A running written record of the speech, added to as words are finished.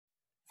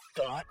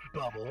Thought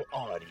Bubble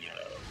Audio.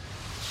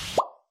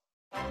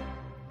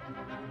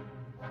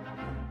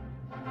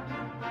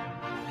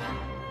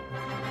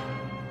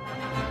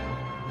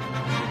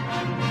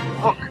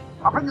 Look,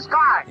 up in the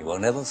sky! You will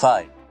never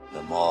find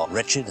the more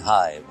wretched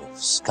hive of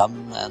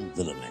scum and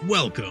villainy.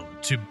 Welcome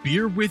to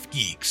Beer with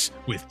Geeks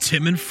with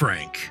Tim and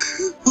Frank.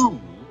 Who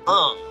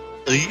are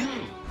you?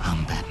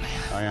 I'm Batman.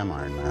 I am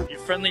Iron Man. Your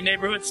friendly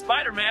neighborhood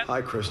Spider-Man.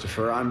 Hi,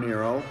 Christopher. I'm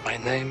Nero. My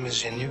name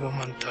is Inigo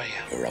Montoya.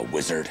 You're a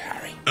wizard,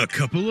 Harry. A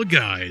couple of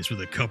guys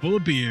with a couple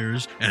of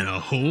beers and a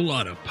whole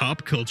lot of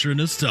pop culture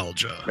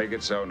nostalgia. Make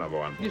it so, number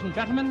one. Ladies and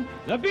gentlemen,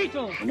 the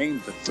Beatles.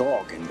 Named the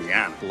dog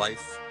Indiana.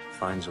 Life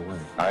finds a way.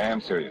 I am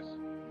serious.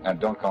 And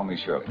don't call me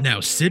Shirley. Now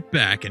sit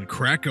back and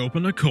crack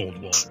open a cold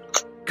one,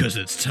 because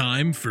it's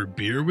time for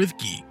Beer with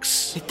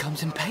Geeks. It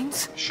comes in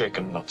paints.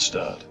 Shaken, not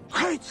stirred.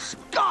 Great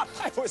Scott!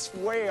 I was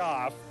way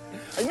off.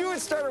 I knew it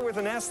started with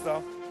an S,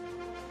 though.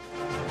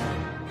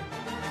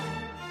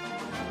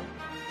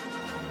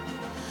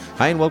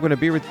 Hi, and welcome to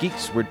Beer with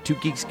Geeks, where two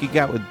geeks geek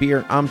out with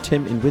beer. I'm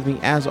Tim, and with me,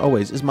 as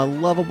always, is my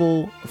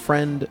lovable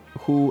friend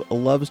who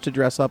loves to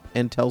dress up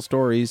and tell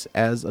stories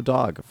as a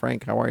dog.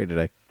 Frank, how are you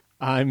today?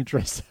 I'm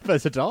dressed up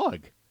as a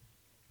dog,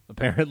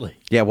 apparently.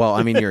 Yeah, well,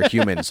 I mean, you're a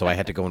human, so I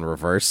had to go in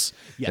reverse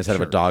instead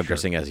of a dog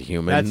dressing as a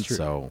human. That's true.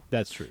 So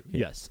That's true.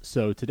 Yes.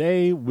 So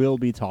today we'll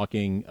be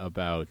talking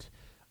about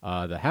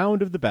the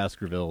Hound of the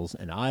Baskervilles,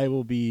 and I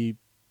will be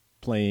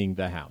playing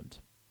the Hound.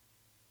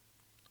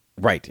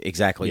 Right,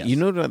 exactly. Yes. You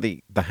know that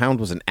the Hound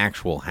was an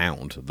actual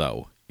hound,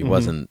 though. It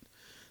wasn't.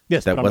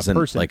 Yes, that but I'm wasn't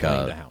a person like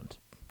playing a the Hound.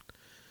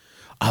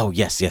 Oh,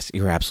 yes,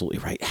 you're absolutely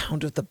right.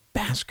 Hound of the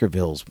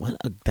Baskervilles.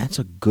 That's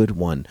a good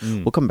one.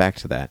 We'll come back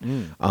to that.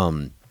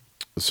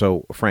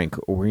 So, Frank,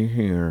 we're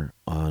here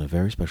on a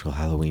very special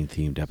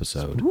Halloween-themed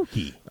episode.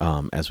 Spooky.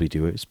 As we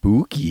do it.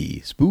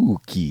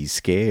 Spooky,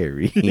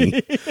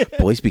 scary.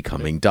 Boys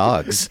becoming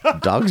dogs.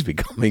 Dogs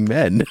becoming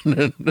men.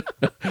 Oh,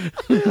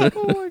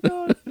 my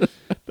God.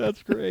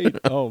 That's great.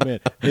 Oh, man.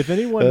 If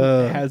anyone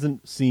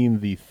hasn't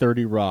seen the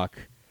 30 Rock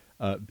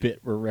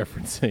bit we're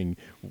referencing,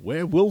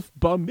 werewolf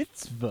bar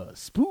mitzvah,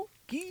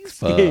 spooky,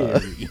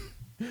 scary.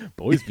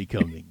 Boys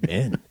becoming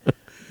men,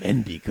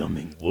 men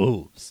becoming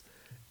wolves.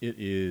 It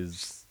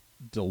is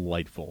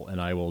delightful, and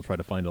I will try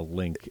to find a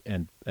link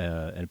and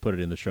put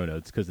it in the show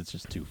notes because it's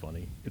just too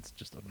funny. It's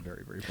just a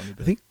very, very funny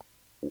bit. I think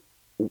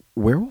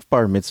Werewolf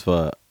Bar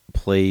Mitzvah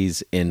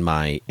plays in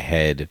my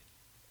head,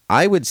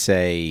 I would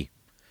say,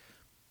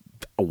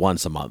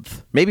 once a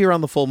month, maybe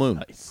around the full moon.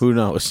 Nice. Who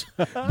knows?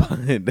 But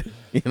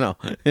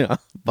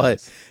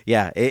but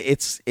yeah,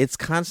 it's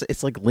constant.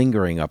 It's like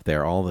lingering up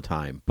there all the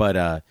time.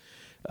 But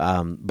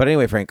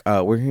anyway, Frank,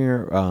 we're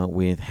here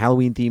with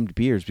Halloween themed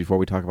beers. Before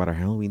we talk about our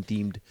Halloween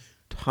themed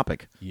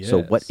topic,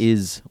 so what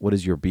is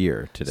your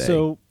beer today?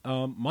 So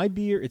my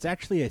beer, it's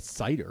actually a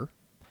cider,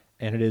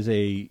 and it is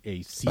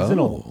a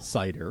seasonal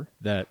cider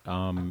that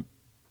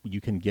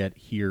you can get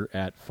here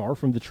at Far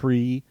From the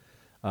Tree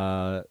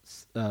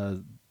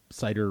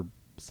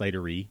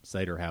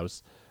cider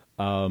house,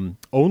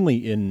 only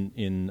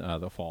in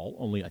the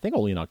fall, I think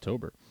only in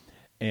October.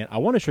 And I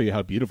want to show you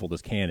how beautiful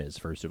this can is,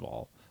 first of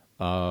all.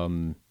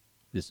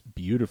 This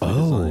beautiful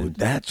designed.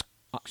 That's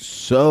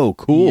so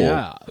cool.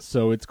 Yeah,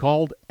 so it's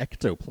called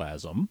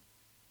Ectoplasm,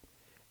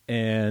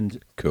 and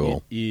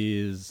cool. It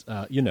is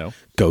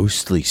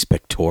ghostly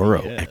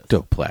spectoro yes,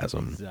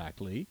 ectoplasm.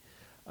 Exactly.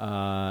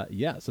 So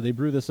they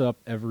brew this up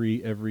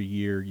every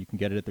year. You can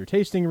get it at their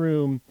tasting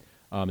room.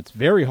 It's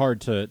very hard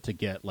to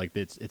get. Like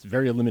it's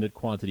very limited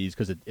quantities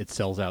because it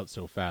sells out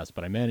so fast.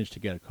 But I managed to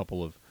get a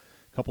couple of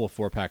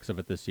 4-packs of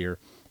it this year.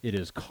 It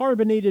is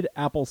carbonated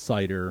apple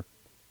cider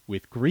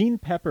with green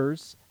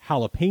peppers,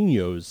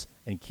 jalapenos,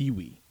 and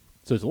kiwi.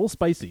 So it's a little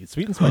spicy. It's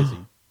sweet and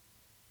spicy.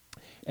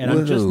 And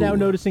I'm just now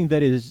noticing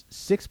that it is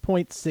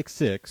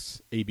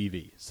 6.66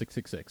 ABV.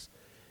 666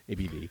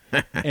 ABV.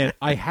 And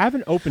I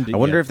haven't opened it yet. I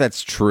wonder if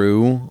that's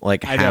true,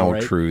 like I how know,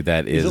 right? true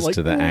that is like,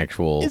 to the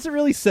actual... Is it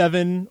really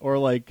 7 or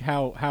like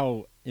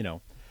how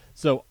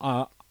So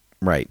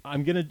right.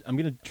 I'm gonna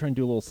try and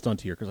do a little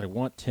stunt here because I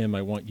want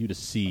you to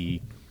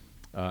see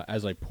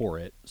as I pour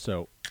it.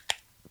 So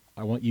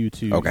I want you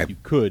to, if you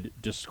could,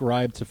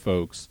 describe to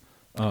folks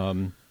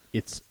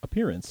its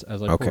appearance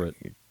as I pour it.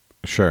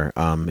 Sure.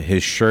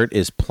 His shirt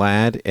is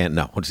plaid and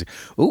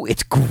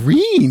it's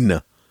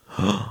green.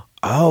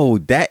 Oh,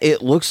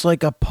 it looks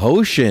like a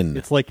potion.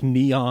 It's like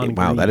neon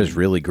Wow, green. that is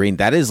really green.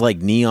 That is like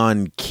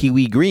neon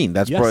kiwi green.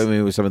 That's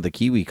probably where some of the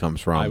kiwi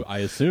comes from. I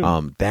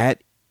assume.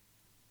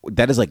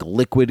 That is like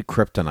liquid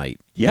kryptonite.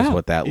 Yeah, is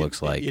what that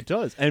looks like. It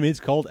does. I mean, it's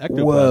called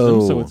Ectoplasm,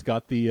 Whoa. so it's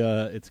got the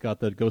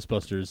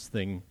Ghostbusters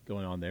thing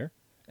going on there,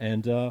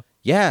 and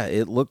yeah,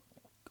 it looked.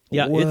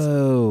 Yeah,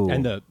 whoa.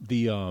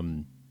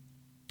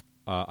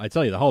 I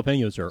tell you, the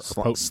jalapenos are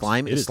potent.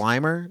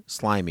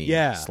 Slimy.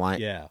 Yeah,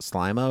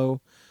 Slimo.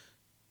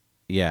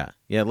 Yeah.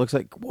 It looks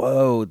like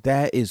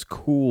that is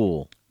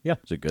cool. Yeah,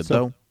 is it good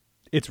though?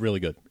 It's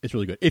really good. It's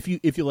really good. If you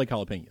like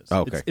jalapenos,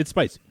 okay. It's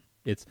spicy.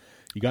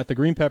 You got the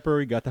green pepper,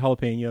 you got the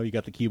jalapeno, you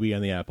got the kiwi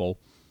and the apple.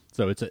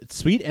 So it's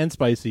sweet and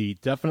spicy.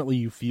 Definitely,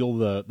 you feel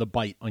the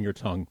bite on your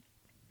tongue,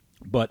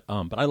 but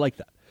I like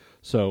that.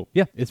 So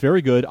yeah, it's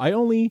very good. I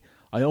only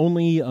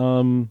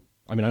have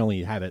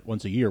it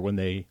once a year when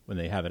they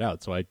have it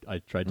out. So I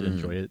tried to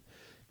enjoy it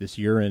this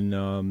year,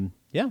 and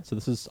so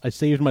I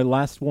saved my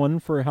last one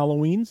for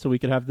Halloween so we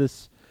could have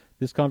this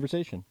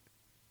conversation.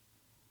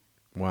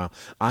 Wow.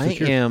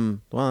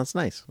 That's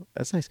nice.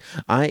 That's nice.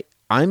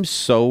 I'm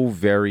so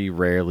very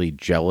rarely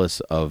jealous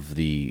of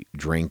the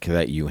drink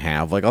that you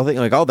have. Like, I'll think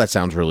like, oh, that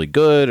sounds really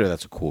good, or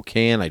that's a cool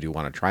can. I do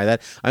want to try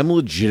that. I'm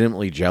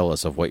legitimately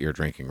jealous of what you're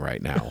drinking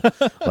right now.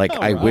 Like,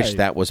 I wish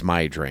that was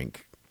my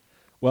drink.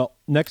 Well,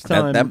 next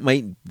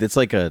time it's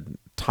like a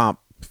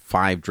top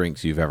 5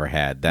 drinks you've ever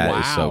had. That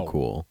is so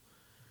cool.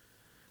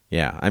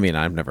 Yeah, I mean,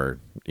 I've never,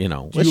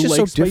 Do it's you just like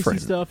so spicy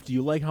different. stuff? Do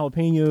you like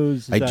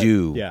jalapenos? I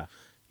do. Yeah.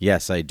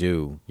 Yes, I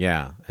do.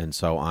 Yeah, and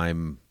so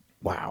I'm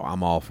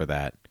all for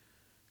that.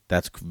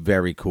 That's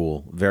very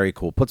cool. Very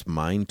cool. Puts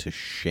mine to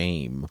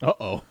shame.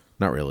 Uh-oh.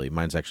 Not really.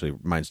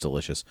 Mine's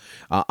delicious.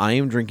 I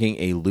am drinking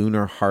a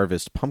Lunar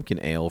Harvest Pumpkin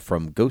Ale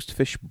from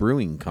Ghostfish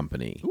Brewing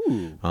Company.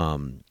 Ooh.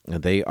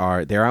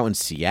 They're out in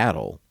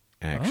Seattle,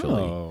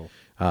 actually.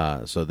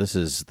 Oh. So this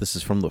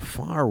is from the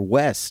far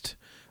west.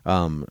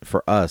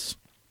 For us,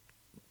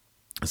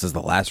 this is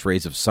the last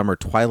rays of summer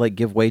twilight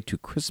give way to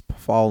crisp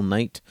fall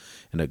night,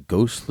 and a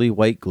ghostly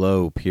white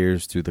glow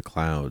peers through the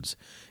clouds.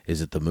 Is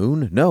it the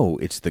moon? No,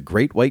 it's the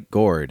great white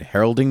gourd,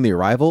 heralding the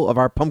arrival of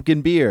our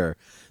pumpkin beer.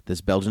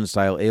 This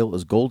Belgian-style ale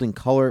is gold in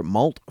color,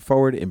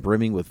 malt-forward and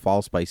brimming with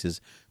fall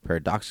spices,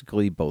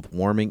 paradoxically both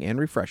warming and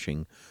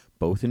refreshing,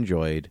 both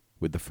enjoyed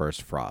with the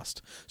first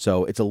frost.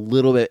 So it's a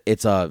little bit.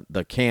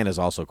 The can is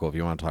also cool if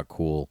you want to talk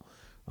cool.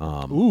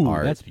 Ooh,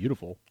 that's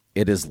beautiful.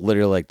 It is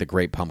literally like the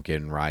great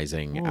pumpkin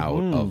rising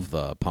out of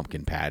the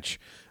pumpkin patch.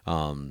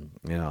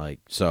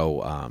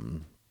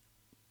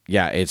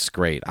 Yeah, it's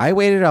great. I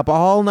waited up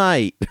all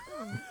night.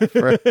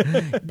 So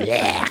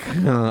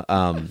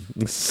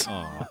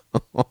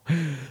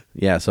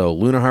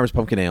Lunar Harvest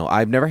Pumpkin Ale.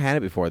 I've never had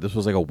it before. This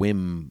was like a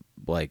whim,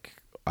 like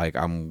I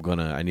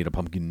need a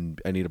pumpkin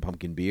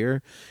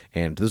beer,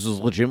 and this was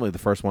legitimately the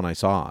first one I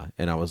saw,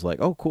 and I was like,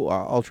 oh cool,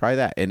 I'll try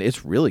that, and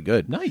it's really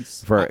good.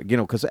 Nice.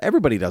 Because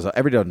everyone does a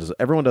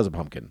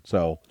pumpkin.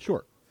 So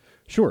sure,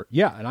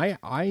 yeah. And I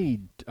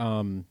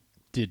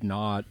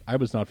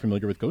was not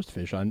familiar with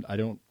Ghostfish.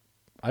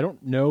 I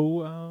don't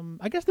know.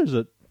 I guess there's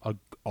a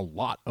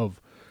lot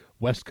of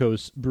West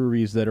Coast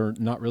breweries that are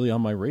not really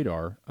on my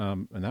radar.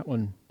 And that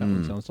one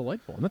sounds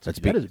delightful. And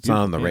it's not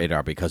on the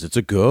radar because it's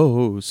a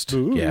ghost.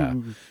 Ooh. Yeah,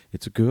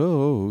 it's a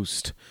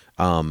ghost.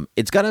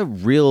 It's got a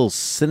real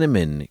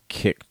cinnamon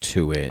kick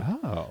to it.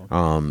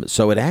 Oh.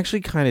 So it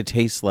actually kind of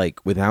tastes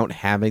like, without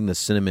having the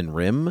cinnamon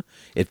rim,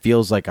 it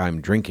feels like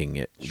I'm drinking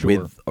it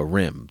with a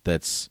rim.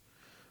 That's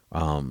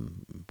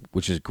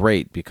which is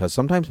great, because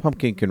sometimes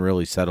pumpkin can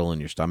really settle in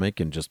your stomach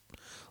and just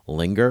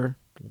linger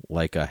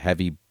like a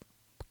heavy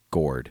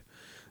gourd,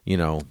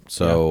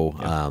 So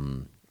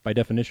by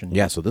definition,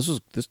 yeah. So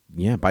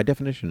by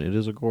definition, it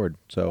is a gourd.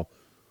 So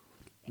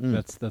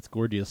that's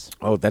gorgeous.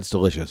 Oh, that's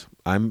delicious.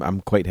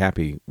 I'm quite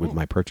happy with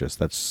my purchase.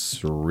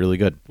 That's really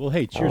good. Well,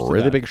 hey, cheers! Really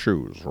to that. big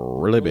shoes.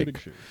 Really big.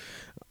 Shoes.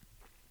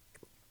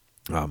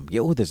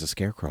 There's a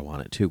scarecrow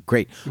on it too.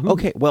 Great.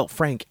 Okay, well,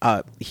 Frank,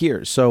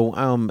 here. So,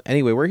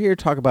 anyway, we're here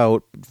to talk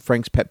about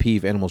Frank's pet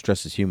peeve: animals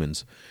dressed as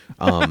humans.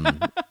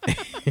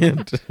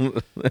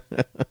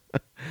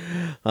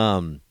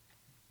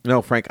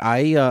 No, Frank.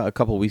 A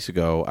couple weeks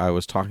ago, I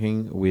was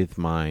talking with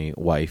my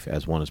wife,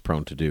 as one is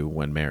prone to do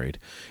when married,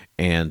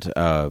 and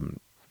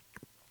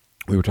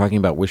we were talking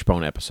about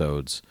Wishbone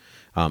episodes.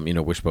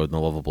 Wishbone, the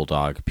lovable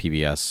dog,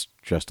 PBS,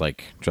 just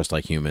like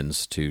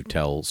humans, to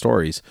tell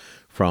stories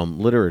from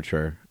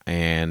literature,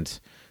 and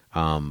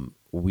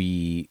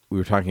we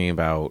were talking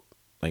about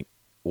like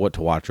what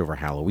to watch over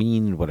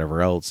Halloween and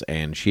whatever else,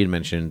 and she had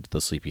mentioned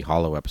the Sleepy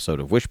Hollow episode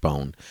of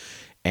Wishbone,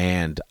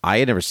 and I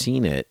had never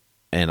seen it,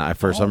 and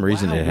for some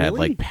reason it had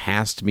like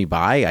passed me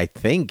by. I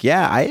think,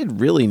 I had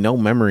really no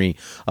memory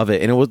of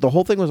it, and the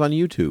whole thing was on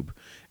YouTube.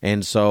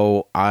 And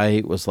so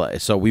I was like,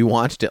 so we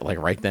watched it like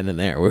right then and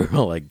there. We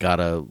were like,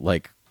 gotta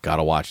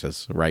watch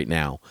this right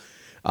now.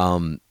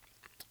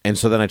 And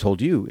so then I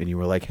told you, and you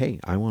were like, hey,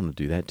 I want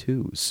to do that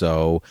too.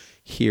 So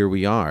here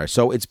we are.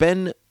 So it's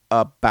been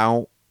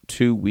about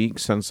 2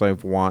 weeks since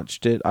I've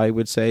watched it, I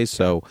would say.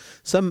 So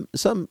some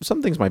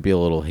things might be a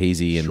little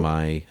hazy in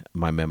my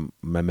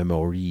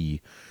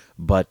memory.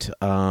 But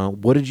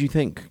what did you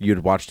think? You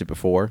had watched it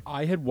before?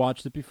 I had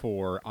watched it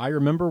before. I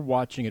remember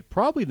watching it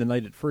probably the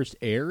night it first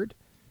aired.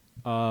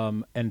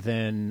 And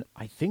then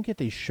I think that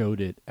they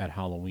showed it at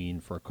Halloween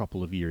for a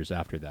couple of years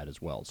after that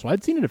as well. So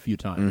I'd seen it a few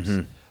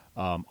times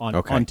on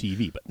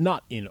TV, but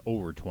not in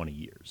over 20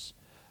 years,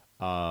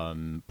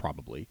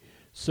 probably.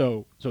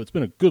 So it's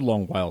been a good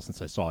long while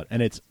since I saw it,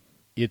 and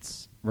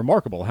it's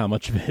remarkable how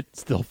much of it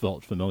still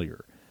felt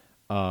familiar,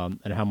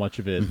 and how much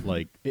of it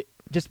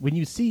just when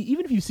you see,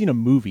 even if you've seen a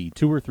movie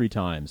 2 or 3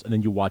 times and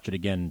then you watch it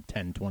again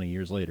 10, 20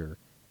 years later,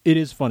 it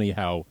is funny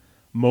how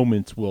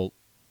moments will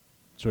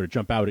sort of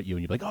jump out at you,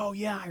 and you're like, oh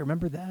yeah, I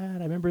remember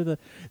that. I remember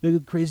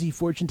the crazy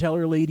fortune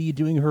teller lady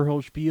doing her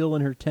whole spiel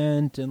in her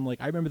tent, and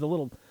like I remember the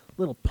little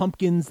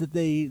pumpkins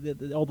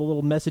that all the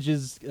little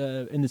messages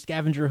in the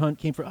scavenger hunt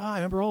came from. I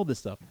remember all this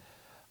stuff.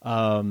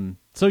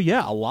 So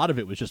yeah, a lot of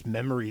it was just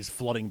memories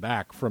flooding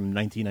back from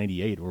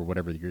 1998 or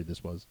whatever the year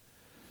this was.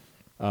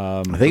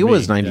 I think it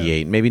was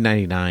 98, maybe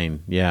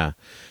 99. Yeah.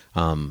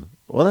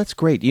 Well, that's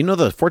great. You know,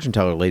 the fortune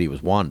teller lady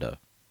was Wanda.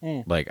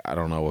 Like, I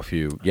don't know if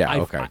you... Yeah,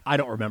 okay. I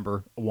don't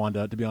remember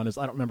Wanda, to be honest.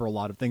 I don't remember a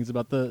lot of things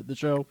about the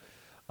show.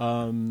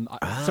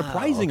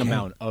 Surprising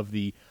amount of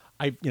the...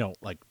 I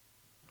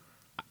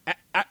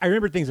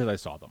remember things as I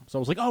saw them. So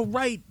I was like, oh,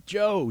 right,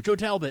 Joe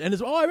Talbot. And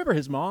I remember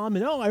his mom.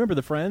 And I remember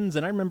the friends.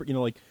 And I remember,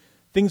 like,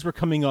 things were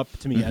coming up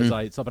to me as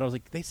I saw. But I was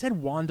like, they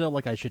said Wanda,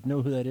 like, I should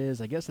know who that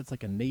is. I guess it's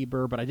like a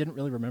neighbor, but I didn't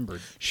really remember.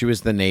 She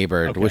was the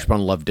neighbor. Okay.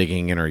 Wishbone loved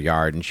digging in her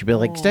yard. And she'd be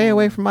like, stay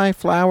away from my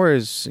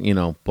flowers,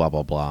 blah,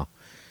 blah, blah.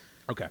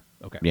 Okay.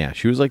 Yeah,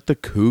 she was like the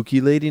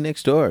kooky lady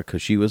next door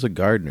because she was a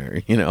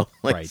gardener,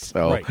 Right.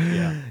 So, right.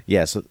 Yeah.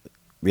 Yeah. So,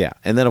 yeah.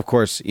 And then, of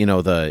course,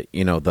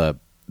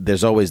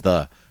 there's always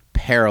the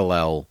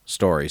parallel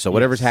story. So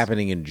whatever's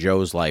happening in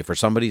Joe's life or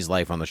somebody's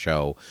life on the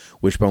show,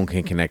 Wishbone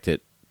can connect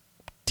it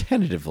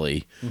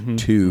tentatively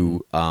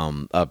to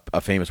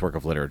a famous work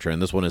of literature.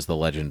 And this one is The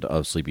Legend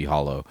of Sleepy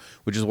Hollow,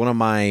 which is one of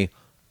my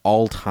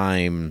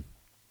all-time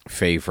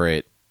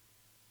favorite.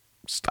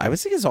 I would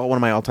think it's one of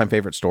my all-time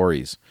favorite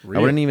stories. Really?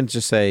 I wouldn't even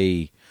just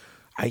say...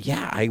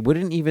 I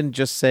wouldn't even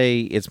just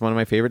say it's one of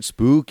my favorite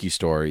spooky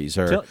stories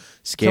or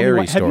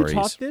scary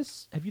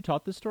stories. Have you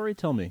taught this story?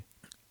 Tell me.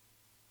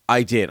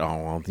 I did.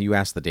 Oh, well, you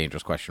asked the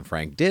dangerous question,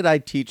 Frank. Did I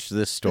teach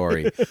this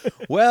story?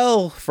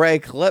 Well,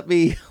 Frank, let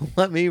me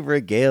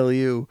regale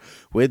you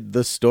with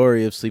the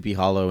story of Sleepy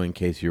Hollow in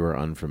case you are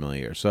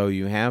unfamiliar. So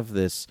you have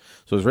this.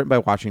 So it was written by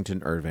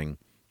Washington Irving,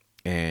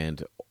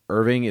 and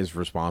Irving is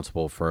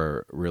responsible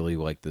for really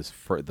like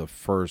the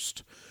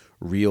first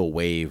real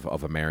wave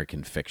of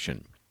American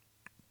fiction.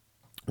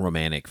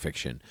 Romantic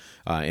fiction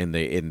in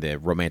the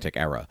Romantic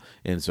era,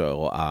 and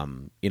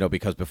so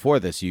because before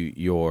this,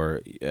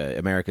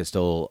 America's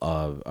still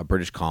a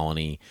British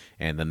colony,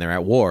 and then they're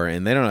at war,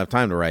 and they don't have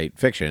time to write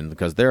fiction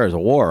because there is a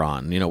war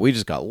on. We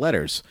just got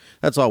letters.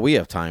 That's all we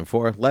have time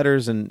for: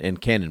 letters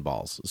and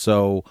cannonballs.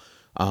 So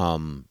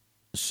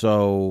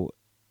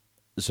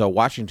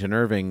Washington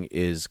Irving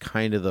is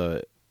kind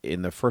of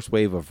in the first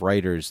wave of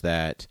writers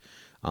that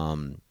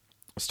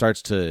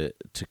starts to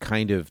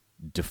kind of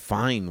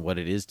define what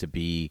it is to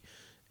be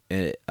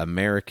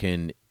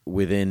American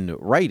within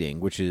writing,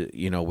 which is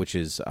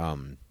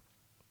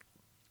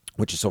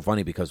so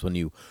funny because when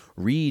you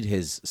read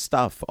his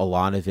stuff, a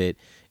lot of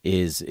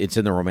it's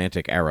in the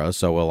Romantic era,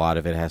 so a lot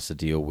of it has to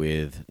deal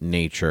with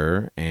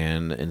nature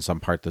and in some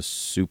part the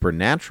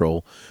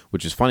supernatural,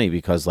 which is funny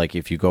because like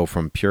if you go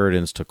from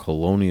Puritans to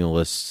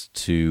colonialists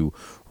to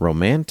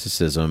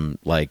Romanticism,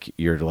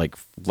 you're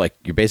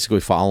basically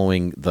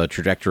following the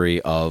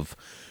trajectory of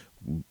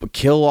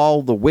kill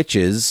all the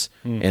witches,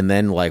 and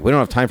then we don't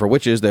have time for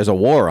witches, there's a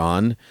war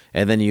on,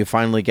 and then you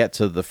finally get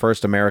to the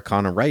first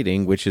Americana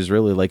writing, which is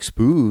really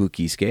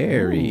spooky,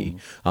 scary.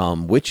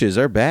 Witches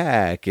are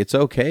back. It's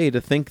okay to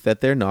think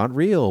that they're not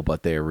real,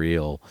 but they're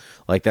real.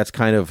 That's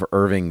kind of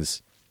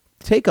Irving's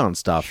take on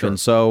stuff. Sure. And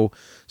so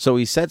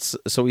he sets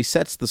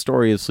the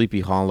story of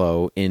Sleepy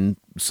Hollow in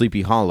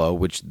Sleepy Hollow,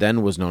 which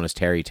then was known as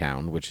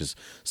Tarrytown, which is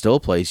still a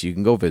place you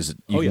can go visit.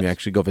 You can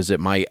actually go visit.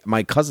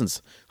 My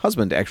cousin's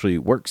husband actually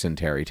works in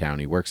Tarrytown.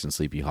 He works in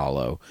Sleepy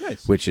Hollow,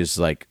 nice. Which is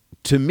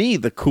to me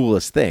the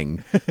coolest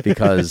thing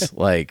because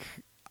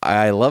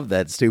I love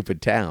that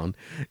stupid town,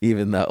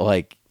 even though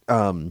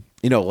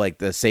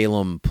the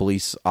Salem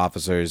police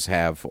officers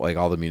have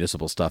all the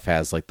municipal stuff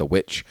has the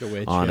witch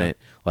on it.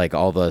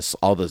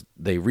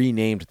 They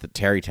renamed the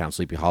Tarrytown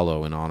Sleepy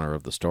Hollow in honor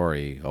of the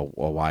story a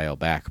while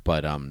back,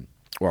 but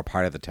or a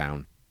part of the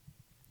town.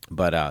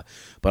 But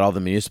all the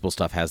municipal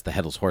stuff has the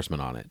Headless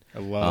Horseman on it. I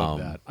love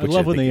that. I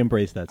love when they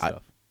embrace that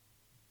stuff.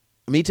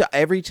 Me too.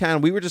 Every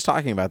town, we were just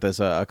talking about this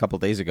a couple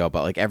days ago,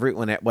 but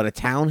when a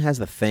town has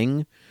the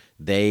thing,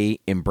 they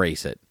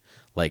embrace it.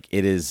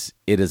 It is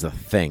a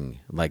thing.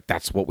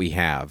 That's what we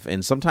have,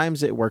 and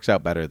sometimes it works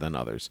out better than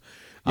others.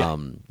 Yeah.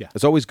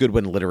 It's always good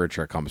when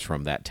literature comes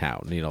from that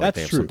town. They have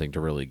true. something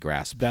to really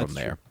grasp from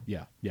there.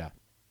 True. Yeah,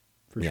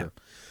 for sure.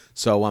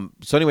 So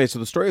anyway,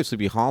 the story of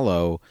Sleepy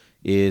Hollow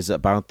is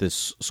about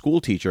this school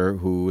teacher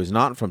who is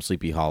not from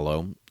Sleepy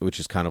Hollow, which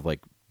is kind of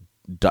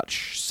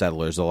Dutch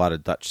settlers, a lot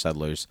of Dutch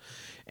settlers,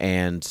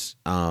 and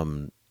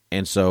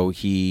so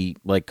he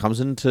comes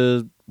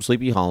into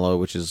Sleepy Hollow,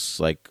 which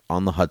is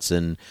on the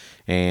Hudson,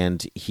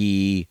 and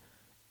he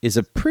is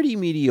a pretty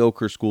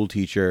mediocre school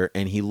teacher,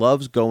 and he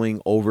loves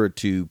going over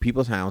to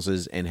people's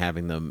houses and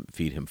having them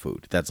feed him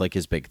food. That's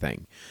his big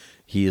thing.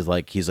 He's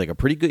a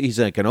pretty good, he's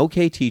an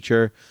okay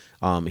teacher.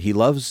 He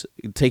loves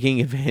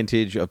taking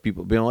advantage of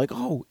people being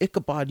oh,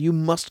 Ichabod, you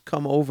must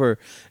come over.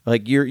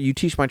 You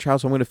teach my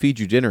child, so I'm going to feed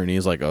you dinner. And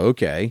he's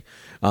okay.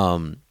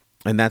 And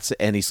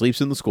he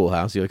sleeps in the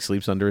schoolhouse. He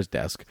sleeps under his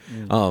desk.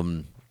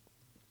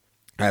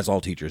 as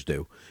all teachers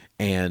do.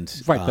 And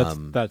Right,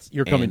 that's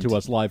you're coming and- to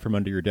us live from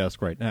under your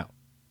desk right now.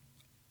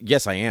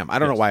 Yes, I am. I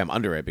don't know why I'm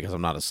under it because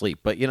I'm not asleep,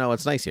 but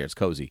it's nice here. It's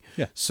cozy.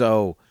 Yeah.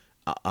 So,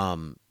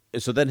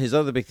 so then his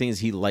other big thing is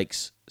he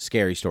likes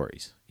scary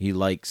stories. He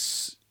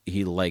likes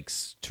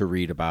to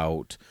read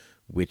about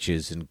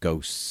witches and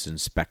ghosts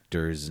and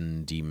specters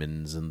and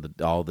demons and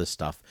all this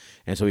stuff.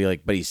 And so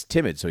but he's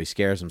timid, so he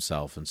scares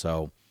himself, and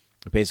so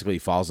basically he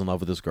falls in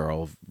love with this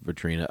girl,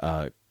 Katrina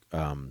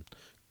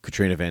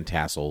Van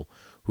Tassel,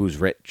 who's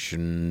rich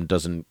and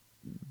doesn't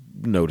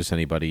notice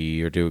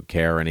anybody or do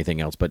care or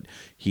anything else, but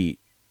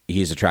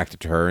he's attracted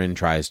to her and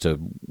tries to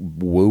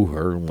woo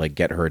her, like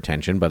get her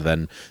attention. But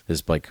then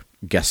this like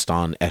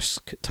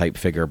Gaston-esque type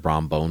figure,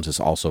 Brom Bones, is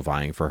also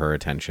vying for her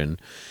attention,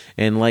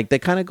 and like they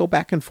kind of go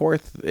back and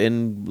forth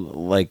in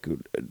like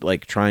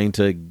trying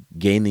to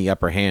gain the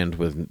upper hand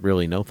with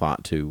really no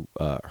thought to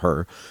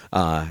her.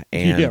 And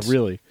yeah,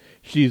 really,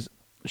 she's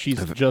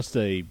just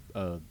a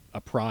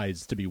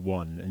prize to be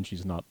won, and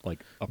she's not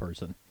like a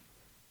person.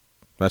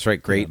 That's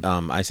right. Great.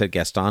 I said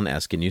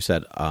Gaston-esque, and you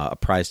said a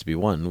prize to be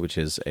won, which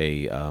is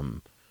a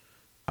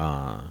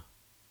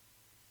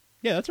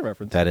yeah, that's a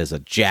reference. that is a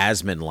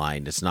Jasmine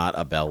line. It's not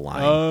a Belle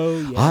line. Oh,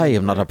 yeah. I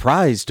am not a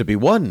prize to be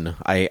won.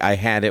 I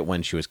had it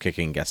when she was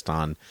kicking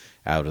Gaston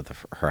out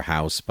of her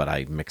house, but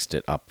I mixed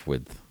it up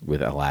with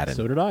Aladdin.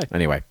 So did I.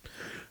 Anyway.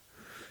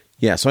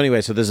 Yeah, so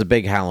there's a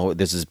big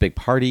there's this big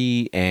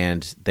party,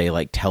 and they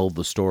like tell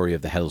the story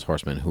of the Headless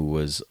Horseman, who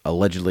was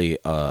allegedly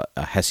a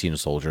Hessian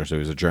soldier, so he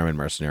was a German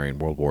mercenary in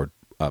World War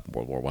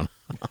One,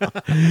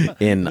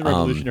 in The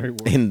Revolutionary War.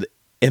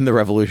 in the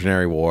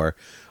Revolutionary War,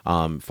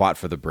 fought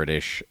for the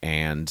British,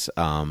 and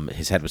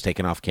his head was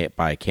taken off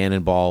by a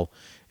cannonball,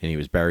 and he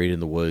was buried in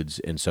the woods,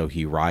 and so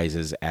he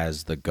rises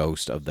as the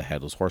ghost of the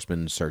Headless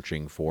Horseman,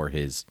 searching for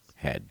his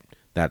head.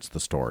 That's the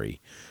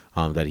story,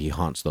 that he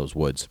haunts those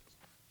woods.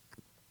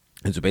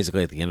 And so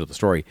basically at the end of the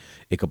story,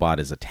 Ichabod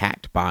is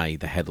attacked by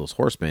the Headless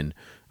Horseman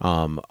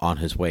on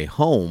his way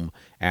home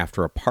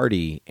after a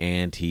party,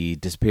 and he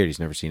disappeared. He's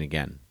never seen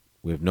again.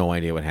 We have no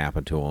idea what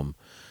happened to him.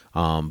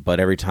 But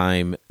every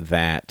time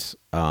that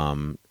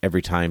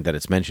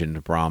it's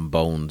mentioned, Brom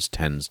Bones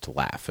tends to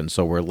laugh. And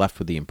so we're left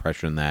with the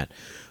impression that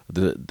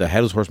the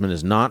Headless Horseman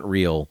is not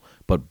real,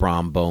 but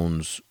Brom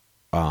Bones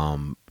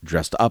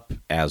dressed up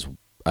as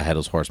a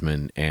Headless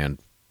Horseman and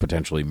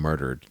potentially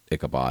murdered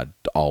Ichabod,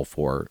 all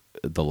for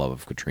the love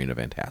of Katrina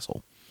Van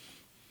Tassel.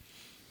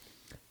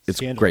 It's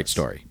a great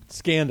story.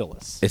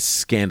 Scandalous. It's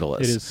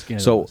scandalous. It is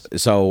scandalous.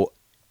 So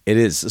it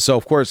is. So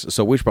of course,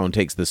 Wishbone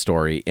takes this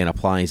story and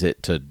applies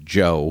it to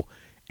Joe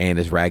and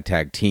his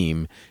ragtag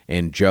team,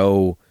 and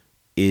Joe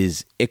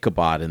is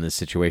Ichabod in this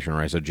situation,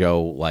 right? So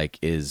Joe like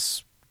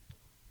is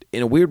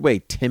in a weird way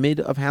timid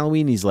of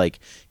Halloween.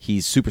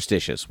 He's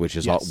superstitious, which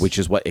is which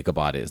is what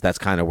Ichabod is. That's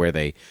kind of where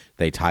they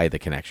tie the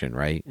connection,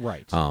 right?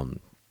 Right.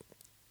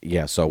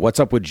 Yeah. So what's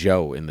up with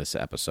Joe in this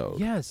episode?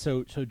 Yeah.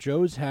 So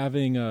Joe's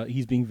having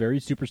he's being very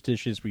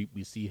superstitious. We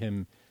see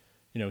him,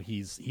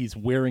 he's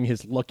wearing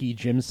his lucky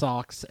gym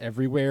socks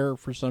everywhere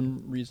for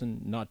some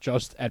reason, not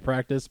just at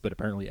practice, but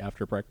apparently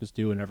after practice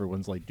too. And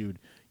everyone's like, "Dude,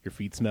 your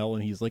feet smell,"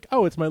 and he's like,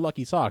 "Oh, it's my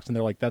lucky socks," and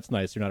they're like, "That's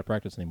nice. You're not at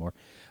practice anymore."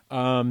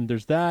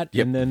 There's that,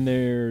 Yep. and then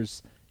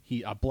there's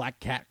a black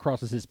cat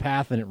crosses his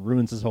path and it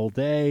ruins his whole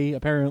day.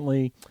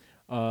 Apparently,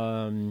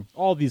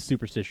 all these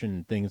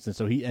superstition things, and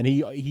so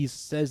he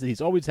says that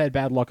he's always had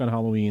bad luck on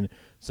Halloween,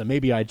 so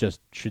maybe I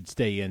just should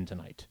stay in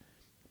tonight.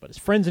 But his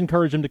friends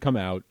encourage him to come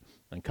out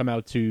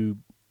to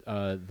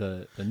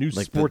the new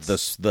Like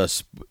sports.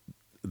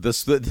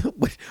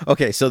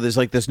 Okay, so there's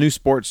like this new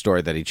sports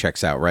store that he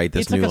checks out, right?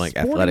 This it's new like a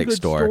athletic goods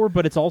store,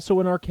 but it's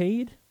also an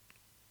arcade.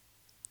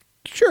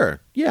 Sure.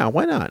 Yeah,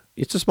 why not?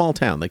 It's a small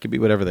town. They can be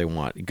whatever they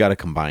want. You got to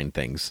combine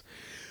things.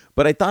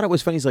 But I thought it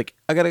was funny. He's like,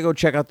 I got to go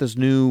check out this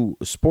new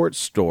sports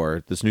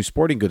store, this new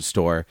sporting goods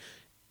store.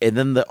 And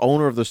then the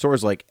owner of the store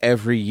is like,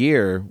 every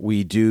year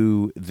we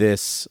do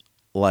this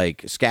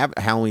like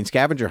Halloween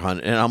scavenger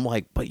hunt. And I'm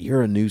like, but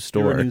you're a new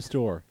store. You're a new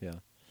store, yeah.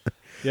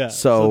 Yeah.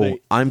 So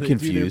I'm they do their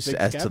confused big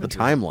as to the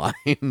scavenger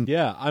timeline.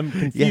 Yeah, I'm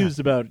confused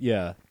about.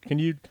 Yeah, can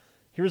you?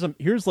 Here's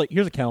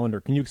a calendar.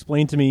 Can you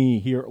explain to me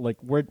here, like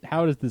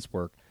how does this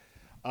work?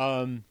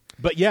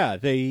 But yeah,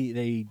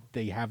 they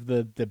have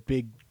the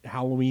big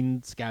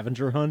Halloween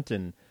scavenger hunt,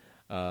 and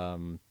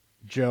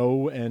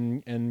Joe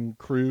and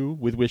crew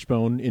with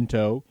Wishbone in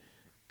tow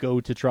go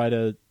to try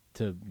to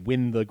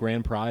win the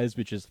grand prize,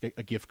 which is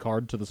a gift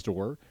card to the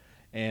store,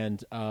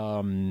 and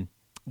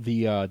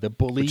the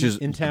bully Which is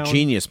in town.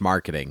 genius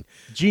marketing.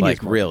 Genius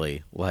like marketing.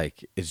 Really,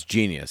 like it's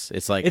genius.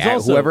 It's like It's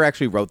also- whoever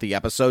actually wrote the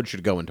episode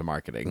should go into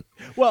marketing.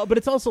 Well, but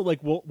it's also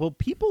like, will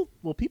people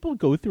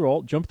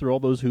jump through all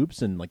those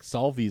hoops and like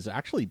solve these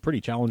actually pretty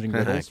challenging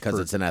riddles? Because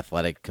it's an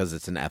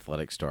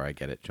athletic store. I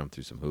get it. Jump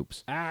through some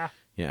hoops.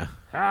 Yeah,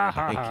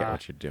 I get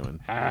what you're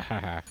doing.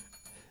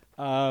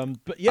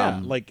 But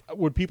yeah, like,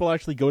 would people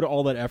actually go to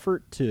all that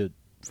effort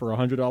for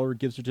 $100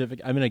 gift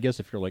certificate? I mean, I guess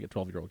if you're like a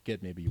 12-year-old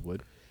kid, maybe you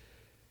would.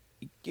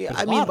 Yeah, It's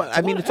I a mean, lot- but it's a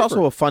I mean, lot of it's also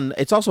effort. a fun.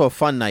 It's also a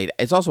fun night.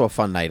 It's also a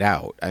fun night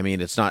out. I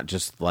mean, it's not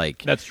just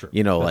like That's true.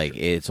 You know, That's like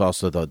true. it's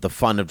also the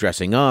fun of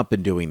dressing up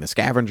and doing the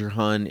scavenger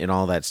hunt and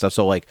all that stuff.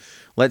 So, like,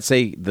 let's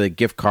say the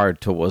gift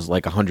card to was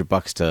like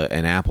 $100 to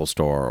an Apple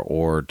store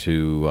or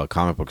to a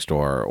comic book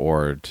store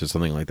or to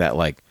something like that.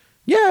 Like,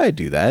 yeah, I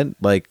do that.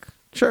 Like,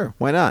 sure,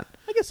 why not?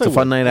 I guess it's I a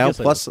fun would. night I out. guess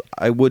I Plus,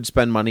 I would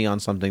spend money on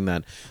something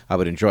that I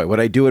would enjoy. Would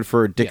I do it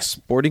for Dick's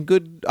Sporting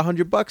Good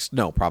 $100?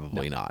 No,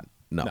 probably not.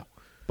 No.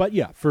 But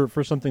yeah,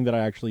 for something that I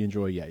actually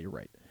enjoy, yeah, you're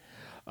right.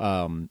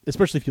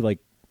 Especially if you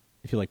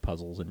like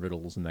puzzles and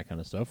riddles and that kind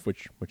of stuff,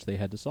 which they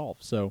had to solve.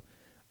 So,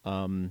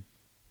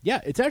 yeah,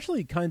 it's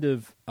actually kind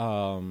of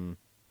the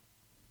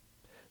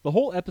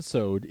whole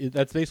episode.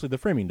 That's basically the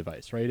framing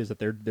device, right? Is that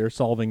they're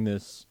solving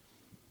this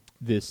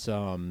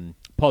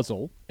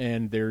puzzle,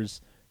 and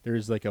there's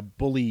like a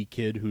bully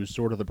kid who's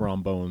sort of the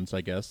Brom Bones,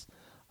 I guess,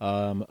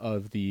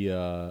 of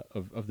the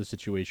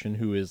situation,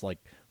 who is like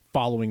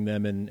following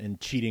them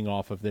and cheating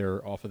off of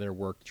their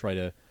work to try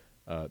to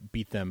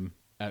beat them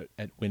at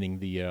winning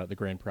the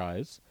grand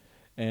prize,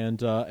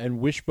 and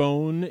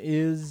Wishbone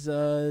is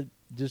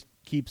just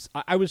keeps.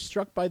 I was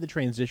struck by the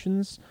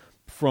transitions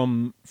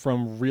from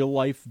real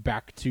life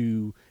back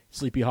to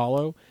Sleepy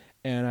Hollow,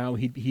 and how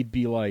he'd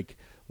be like,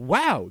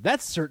 "Wow,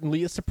 that's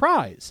certainly a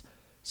surprise,"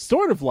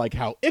 sort of like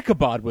how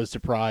Ichabod was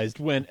surprised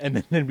when,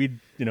 and then we'd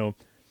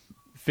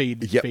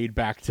fade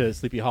back to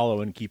Sleepy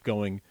Hollow and keep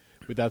going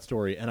with that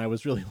story. And I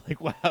was really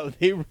like, wow,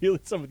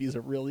 some of these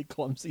are really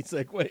clumsy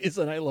segues,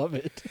 and I love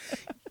it.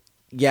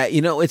 Yeah,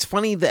 you know, it's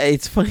funny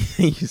that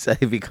you say,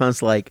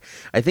 because like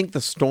I think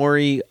the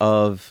story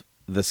of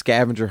the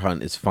scavenger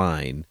hunt is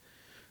fine.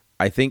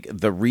 I think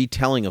the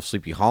retelling of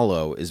Sleepy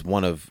Hollow is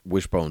one of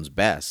Wishbone's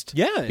best.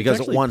 Yeah, it's because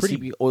actually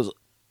Sleepy was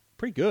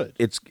pretty good.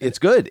 It's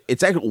good.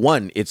 It's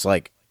actually it's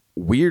like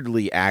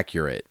weirdly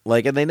accurate.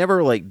 Like, and they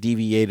never like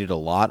deviated a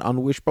lot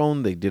on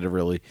Wishbone. They did a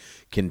really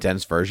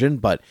condensed version,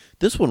 but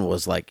this one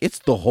was like it's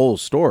the whole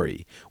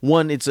story.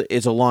 It's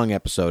a long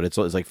episode. It's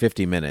like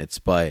 50 minutes,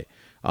 but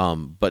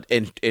in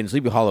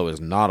Sleepy Hollow is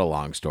not a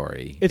long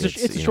story. It's a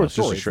short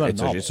story. It's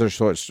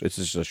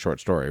just a short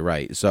story,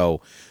 right?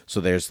 So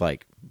there's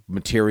like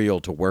material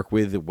to work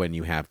with when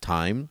you have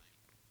time.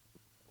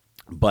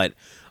 But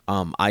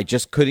I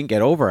just couldn't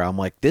get over it. I'm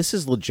like, this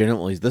is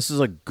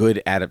a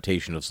good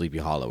adaptation of Sleepy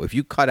Hollow. If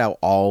you cut out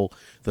all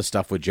the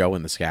stuff with Joe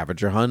and the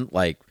scavenger hunt,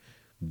 like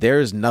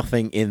there's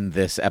nothing in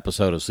this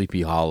episode of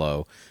Sleepy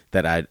Hollow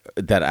that I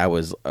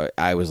was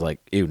like,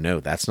 ew, no,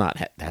 that's not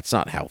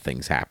how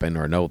things happen,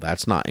 or no,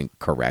 that's not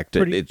incorrect.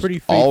 It's pretty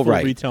faithful all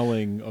right.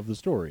 retelling of the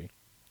story.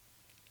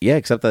 Yeah,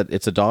 except that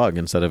it's a dog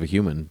instead of a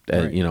human,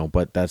 Right. you know.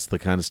 But that's the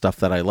kind of stuff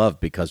that I love,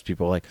 because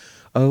people are like,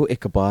 "Oh,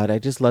 Ichabod, I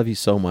just love you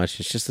so much.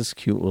 It's just this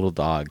cute little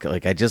dog."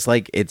 Like, I just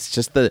like it's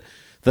just the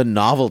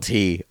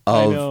novelty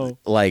of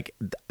like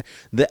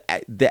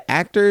the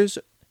actors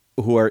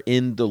who are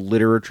in the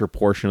literature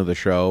portion of the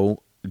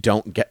show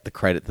don't get the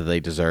credit that they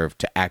deserve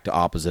to act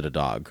opposite a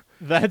dog.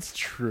 That's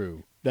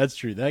true.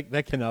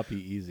 That cannot be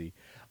easy.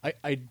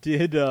 I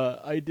did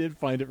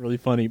find it really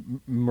funny.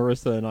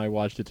 Marissa and I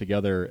watched it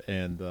together,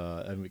 and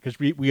because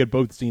we had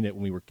both seen it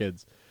when we were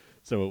kids,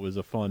 so it was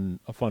a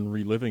fun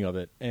reliving of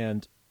it.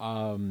 And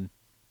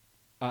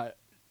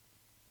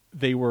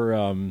they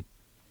were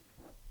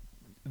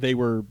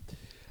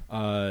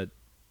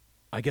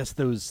I guess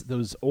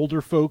those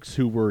older folks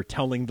who were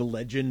telling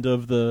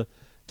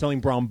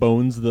Brom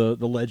Bones the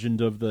legend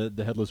of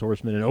the Headless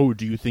Horseman, and, oh,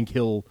 do you think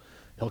he'll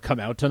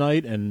come out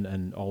tonight,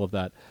 and all of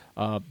that.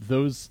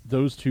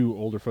 Those two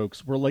older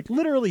folks were like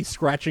literally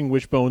scratching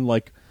Wishbone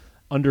like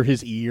under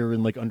his ear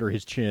and like under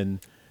his chin,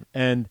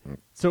 and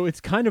so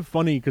it's kind of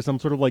funny because I'm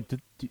sort of like,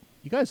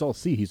 you guys all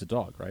see he's a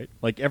dog, right?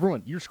 Like,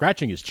 everyone, you're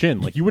scratching his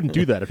chin. Like, you wouldn't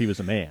do that if he was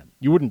a man.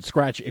 You wouldn't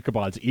scratch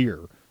Ichabod's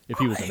ear if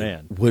he was a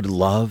man.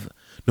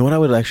 Know what I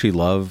would actually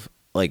love?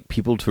 Like,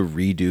 people to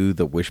redo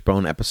the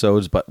Wishbone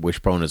episodes, but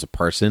Wishbone as a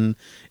person,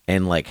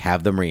 and like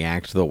have them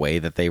react the way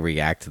that they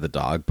react to the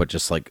dog, but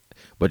just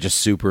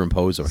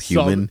superimpose a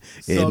human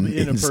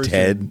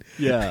instead.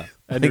 Yeah,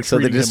 and so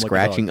they're just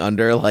scratching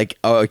under like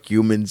a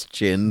human's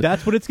chin.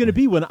 That's what it's going to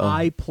be when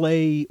I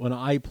play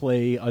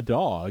a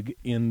dog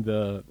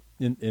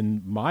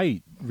in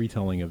my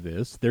retelling of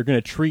this.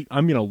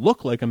 I'm going to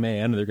look like a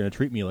man, and they're going to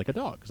treat me like a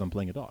dog because I'm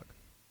playing a dog.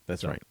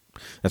 That's right.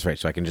 That's right.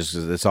 So I can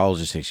it's all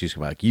just an excuse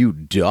like, you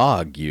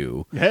dog,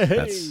 you.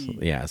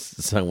 Hey!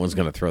 Someone's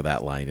going to throw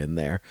that line in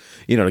there,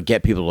 to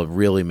get people to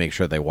really make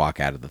sure they walk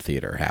out of the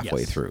theater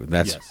halfway through.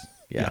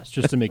 Yes,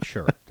 just to make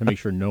sure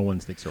no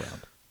one sticks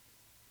around.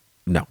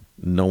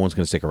 No one's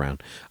going to stick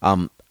around.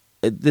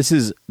 This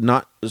is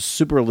not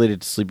super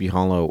related to Sleepy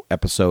Hollow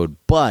episode,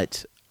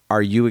 but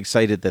are you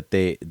excited that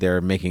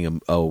they're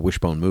making a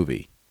Wishbone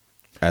movie?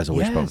 As a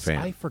Wishbone fan,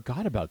 I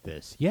forgot about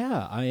this.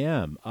 Yeah, I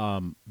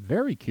am.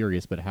 Very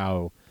curious about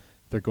how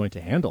they're going to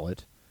handle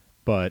it,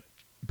 but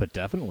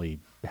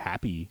definitely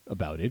happy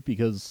about it,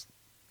 because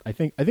I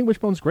think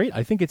Wishbone's great.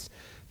 I think it's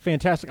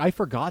fantastic. I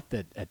forgot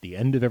that at the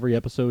end of every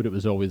episode, it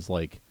was always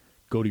like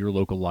go to your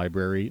local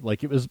library.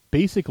 Like, it was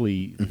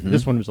basically,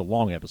 this one was a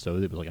long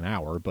episode. It was like an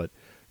hour, but,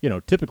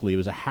 typically it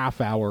was a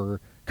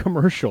half-hour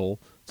commercial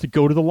to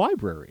go to the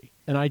library.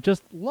 And I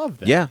just love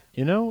that. Yeah.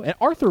 And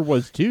Arthur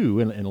was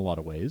too, in a lot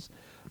of ways.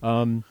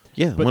 One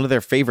of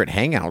their favorite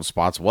hangout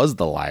spots was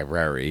the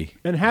library.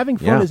 And having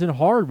fun isn't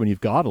hard when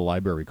you've got a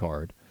library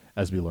card,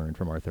 as we learned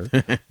from Arthur.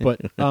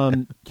 But,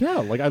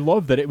 I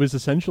love that it was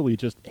essentially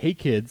just, hey,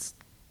 kids,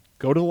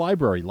 go to the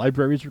library.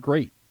 Libraries are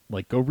great.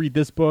 Like, go read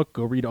this book,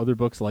 go read other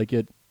books like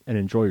it, and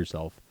enjoy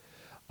yourself.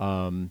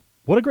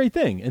 What a great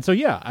thing. And so,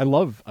 I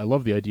love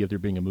the idea of there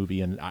being a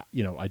movie, and,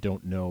 I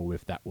don't know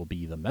if that will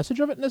be the message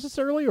of it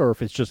necessarily, or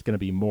if it's just going to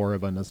be more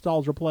of a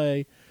nostalgia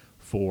play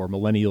for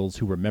millennials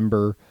who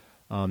remember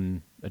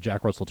a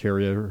Jack Russell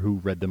Terrier who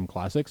read them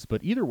classics.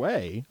 But either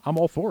way, I'm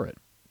all for it.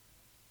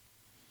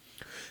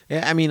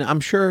 Yeah, I mean, I'm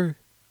sure...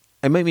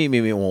 And maybe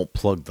it won't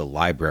plug the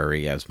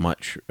library as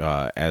much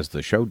as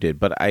the show did,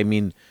 but I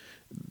mean,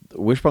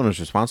 Wishbone is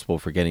responsible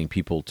for getting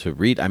people to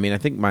read. I mean, I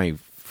think my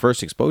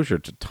first exposure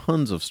to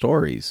tons of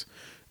stories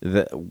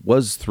that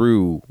was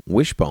through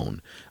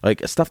Wishbone,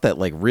 like stuff that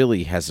like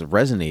really has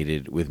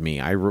resonated with me.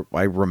 I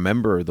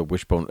remember the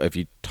Wishbone. If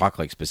you talk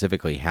like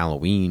specifically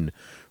Halloween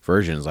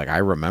versions, like I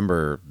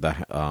remember the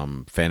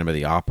Phantom of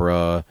the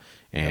Opera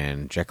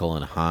and Jekyll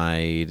and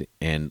Hyde,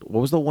 and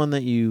what was the one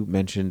that you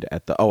mentioned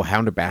at the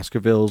Hound of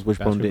Baskervilles,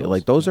 Wishbone did?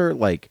 Like those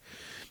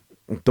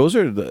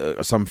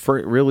are some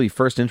really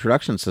first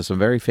introductions to some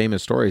very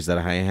famous stories that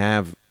I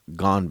have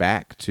gone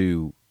back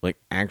to like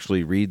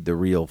actually read the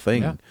real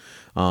thing. Yeah.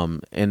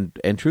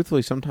 And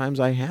truthfully, sometimes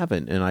I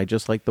haven't, and I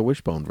just like the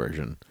Wishbone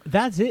version.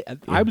 That's it. Yeah.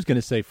 I was going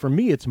to say, for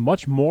me, it's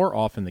much more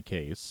often the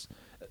case.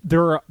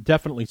 There are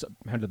definitely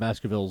Hound of the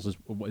Baskervilles is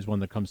one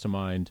that comes to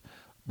mind.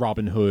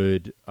 Robin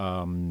Hood.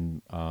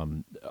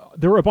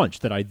 There were a bunch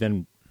that I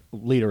then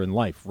later in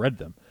life read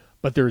them,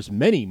 but there's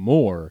many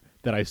more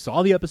that I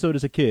saw the episode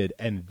as a kid,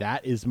 and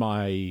that is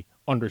my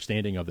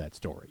understanding of that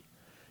story.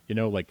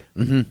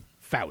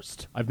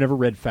 Faust. I've never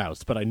read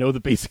Faust, but I know the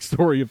basic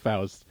story of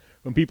Faust.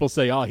 When people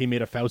say, he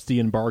made a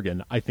Faustian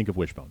bargain, I think of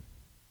Wishbone.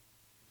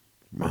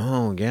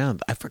 Oh, yeah.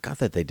 I forgot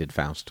that they did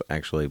Faust,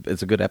 actually.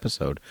 It's a good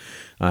episode,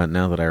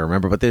 now that I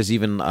remember. But there's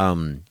even,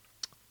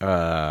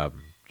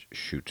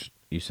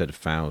 you said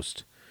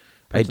Faust.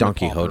 I had Don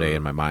Quixote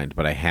in my mind,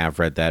 but I have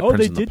read that. Oh, Prince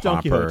they and the did Don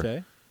Pauper.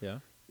 Quixote. Yeah.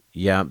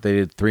 Yeah, they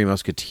did Three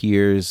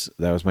Musketeers.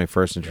 That was my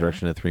first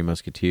introduction to Three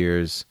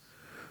Musketeers.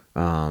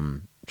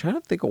 I'm trying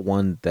to think of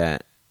one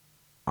that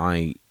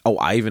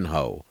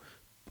Ivanhoe.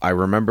 I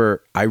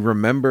remember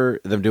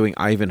them doing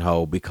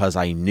Ivanhoe because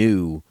I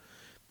knew.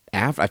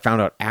 I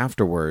found out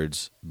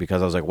afterwards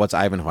because I was like, "What's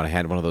Ivanhoe?" And I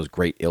had one of those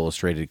great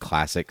illustrated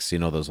classics,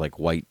 those like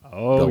white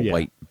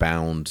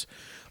bound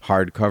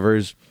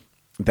hardcovers.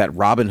 That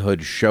Robin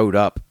Hood showed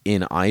up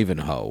in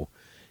Ivanhoe,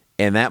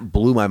 and that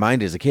blew my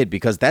mind as a kid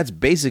because that's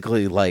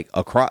basically like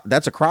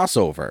that's a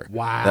crossover.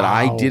 Wow. That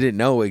I didn't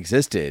know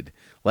existed.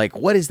 Like,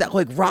 what is that?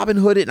 Like, Robin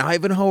Hood and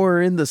Ivanhoe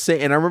are in the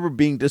same... And I remember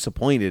being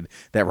disappointed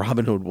that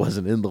Robin Hood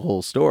wasn't in the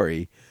whole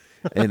story.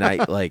 And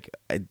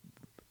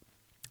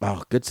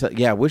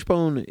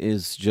Wishbone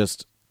is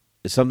just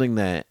something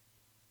that...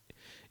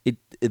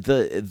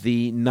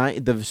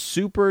 The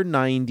super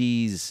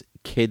 90s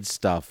kid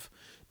stuff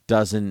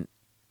doesn't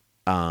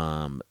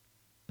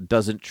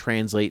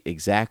translate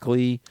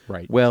exactly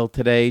well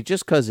today,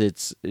 just because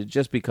it's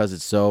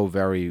so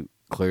very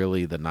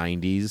clearly the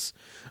 90s.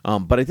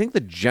 But I think the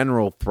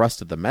general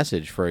thrust of the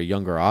message for a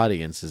younger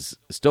audience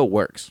still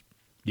works.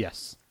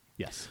 Yes.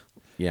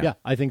 Yeah,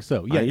 I think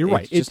so. Yeah, you're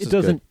right. It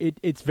doesn't.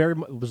 It's very.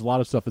 There's a lot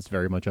of stuff that's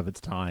very much of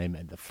its time,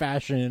 and the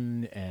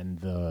fashion and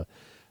the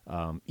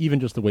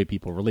even just the way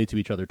people relate to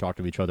each other, talk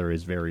to each other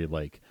is very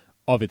like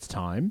of its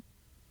time.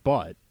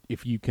 But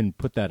if you can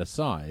put that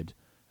aside,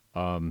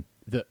 if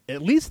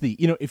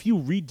you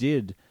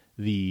redid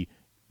the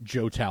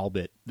Joe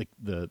Talbot,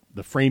 the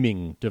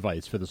framing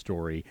device for the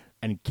story,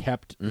 and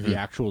kept the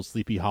actual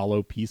Sleepy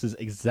Hollow pieces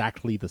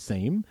exactly the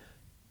same,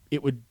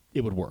 it would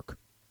work.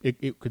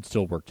 It could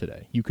still work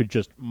today. You could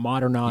just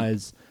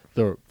modernize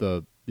the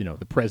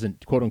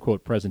present, quote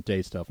unquote, present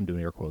day stuff. I'm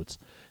doing air quotes,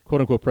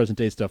 quote unquote, present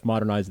day stuff.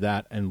 Modernize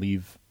that and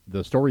leave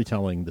the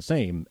storytelling the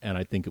same, and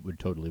I think it would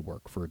totally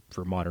work for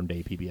modern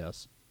day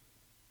PBS.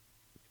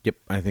 Yep,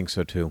 I think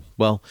so too.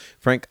 Well,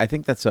 Frank, I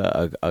think that's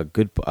a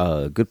good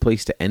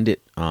place to end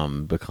it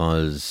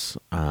because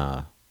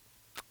we're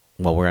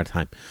out of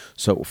time.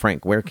 So,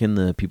 Frank, where can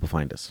the people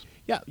find us?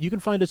 Yeah, you can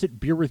find us at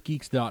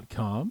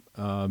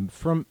beerwithgeeks.com.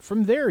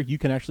 From there, you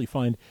can actually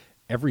find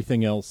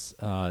everything else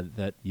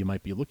that you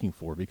might be looking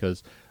for,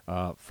 because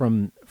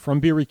from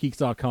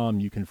beerwithgeeks.com,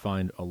 you can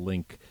find a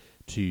link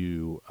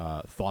to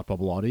Thought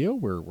Bubble Audio,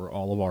 where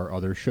all of our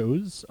other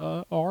shows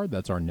are.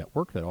 That's our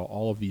network. That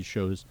all of these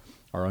shows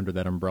are under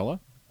that umbrella.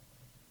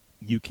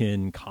 You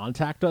can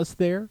contact us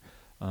there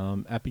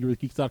at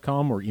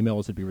beerwithgeeks.com, or email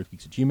us at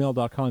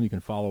beerwithgeeks@gmail.com. You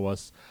can follow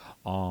us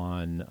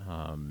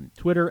on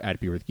Twitter at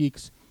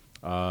beerwithgeeks.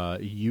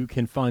 You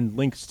can find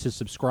links to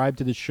subscribe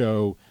to the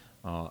show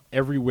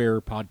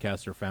everywhere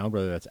podcasts are found,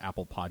 whether that's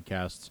Apple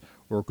Podcasts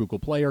or Google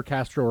Play or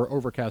Castro or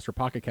Overcast or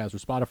Pocket Cast or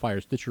Spotify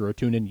or Stitcher or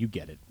TuneIn. You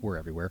get it. We're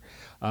everywhere.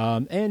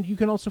 And you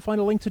can also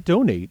find a link to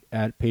donate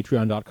at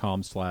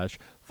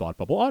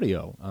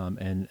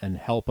patreon.com/thoughtbubbleaudio and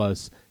help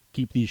us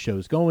keep these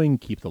shows going,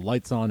 keep the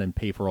lights on, and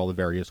pay for all the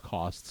various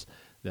costs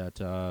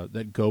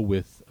that go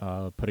with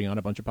putting on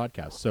a bunch of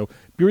podcasts. So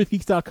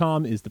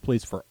beerwithgeeks.com is the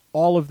place for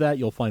all of that.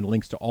 You'll find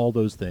links to all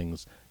those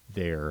things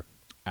there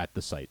at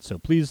the site. So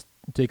please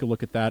take a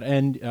look at that.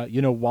 And,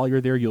 while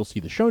you're there, you'll see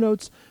the show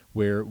notes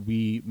where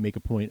we make a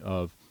point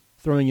of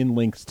throwing in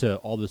links to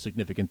all the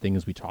significant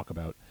things we talk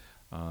about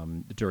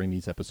during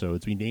these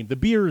episodes. We name the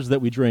beers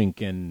that we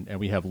drink, and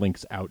we have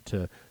links out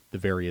to the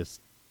various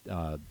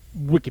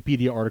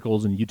Wikipedia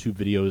articles and YouTube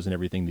videos and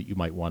everything that you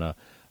might want to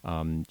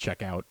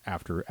check out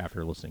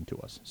after listening to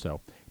us.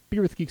 So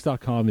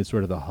beerwithgeeks.com is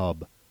sort of the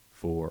hub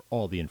for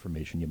all the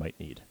information you might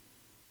need.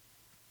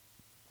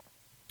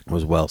 It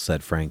was well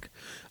said, Frank.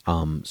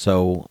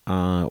 So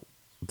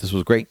this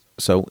was great.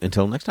 So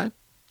until next time,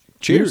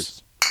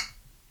 cheers.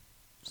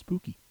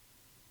 Spooky.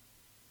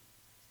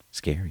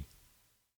 Scary.